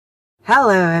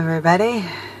Hello everybody,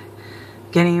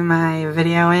 getting my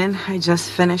video in. I just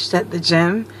finished at the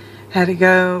gym. Had to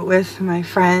go with my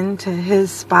friend to his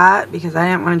spot because I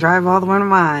didn't want to drive all the way to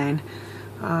mine.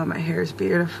 Oh, my hair is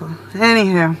beautiful.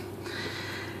 Anywho,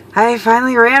 I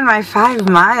finally ran my 5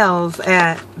 miles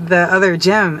at the other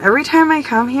gym. Every time I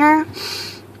come here,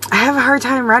 I have a hard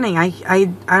time running. I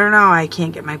don't know, I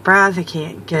can't get my breath, I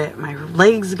can't get my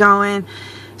legs going.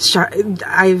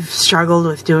 I've struggled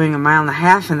with doing 1.5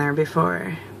 miles in there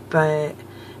before,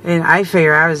 and I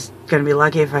figure I was going to be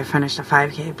lucky if I finished a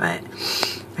 5K, but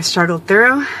I struggled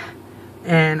through,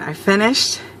 and I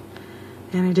finished,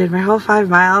 and I did my whole 5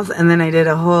 miles, and then I did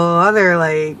a whole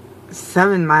other,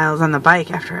 7 miles on the bike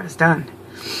after I was done.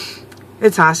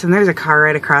 It's awesome. There's a car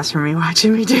right across from me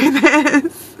watching me do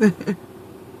this.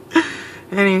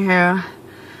 Anywho,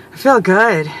 I feel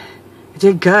good. I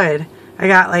did good. I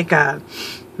got a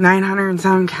 900 and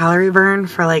some calorie burn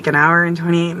for 1 hour and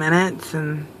 28 minutes,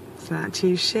 and it's not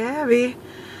too shabby.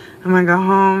 I'm gonna go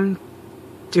home,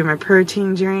 do my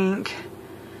protein drink,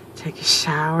 take a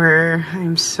shower.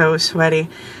 I'm so sweaty.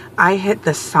 I hit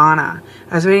the sauna.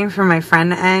 I was waiting for my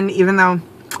friend to end, even though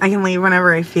I can leave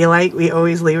whenever I feel like. We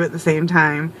always leave at the same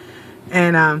time.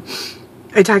 And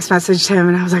I text messaged him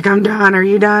and I was like, I'm done. Are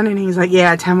you done? And he's like,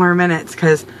 yeah, 10 more minutes.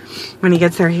 Because when he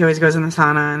gets there, he always goes in the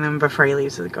sauna. And then before he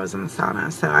leaves, he goes in the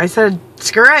sauna. So I said,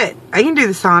 screw it. I can do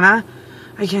the sauna.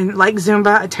 I can, like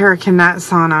Zumba, Tara cannot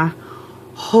sauna.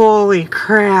 Holy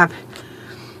crap.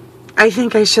 I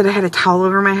think I should have had a towel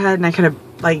over my head and I could have,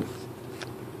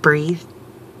 breathed.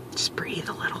 Just breathe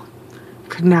a little.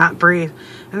 Could not breathe.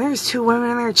 And there's 2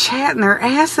 women in there chatting their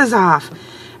asses off.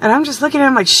 And I'm just looking at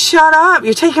him like, shut up,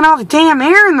 you're taking all the damn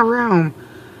air in the room.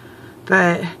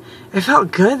 But it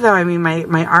felt good though. I mean,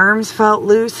 my arms felt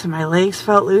loose and my legs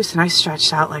felt loose, and I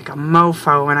stretched out like a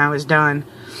mofo when I was done.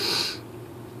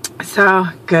 So,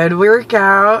 good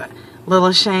workout.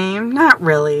 Little shame. Not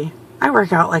really. I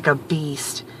work out like a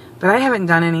beast. But I haven't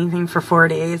done anything for 4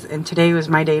 days, and today was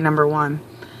my day number 1.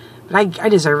 But I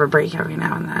deserve a break every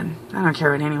now and then. I don't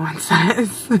care what anyone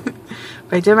says.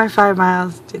 But I did my 5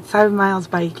 miles, did 7 miles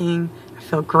biking. I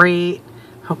feel great.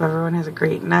 Hope everyone has a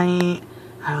great night.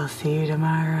 I will see you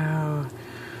tomorrow.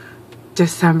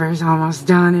 December's almost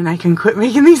done and I can quit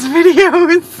making these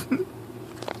videos.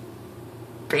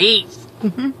 Peace.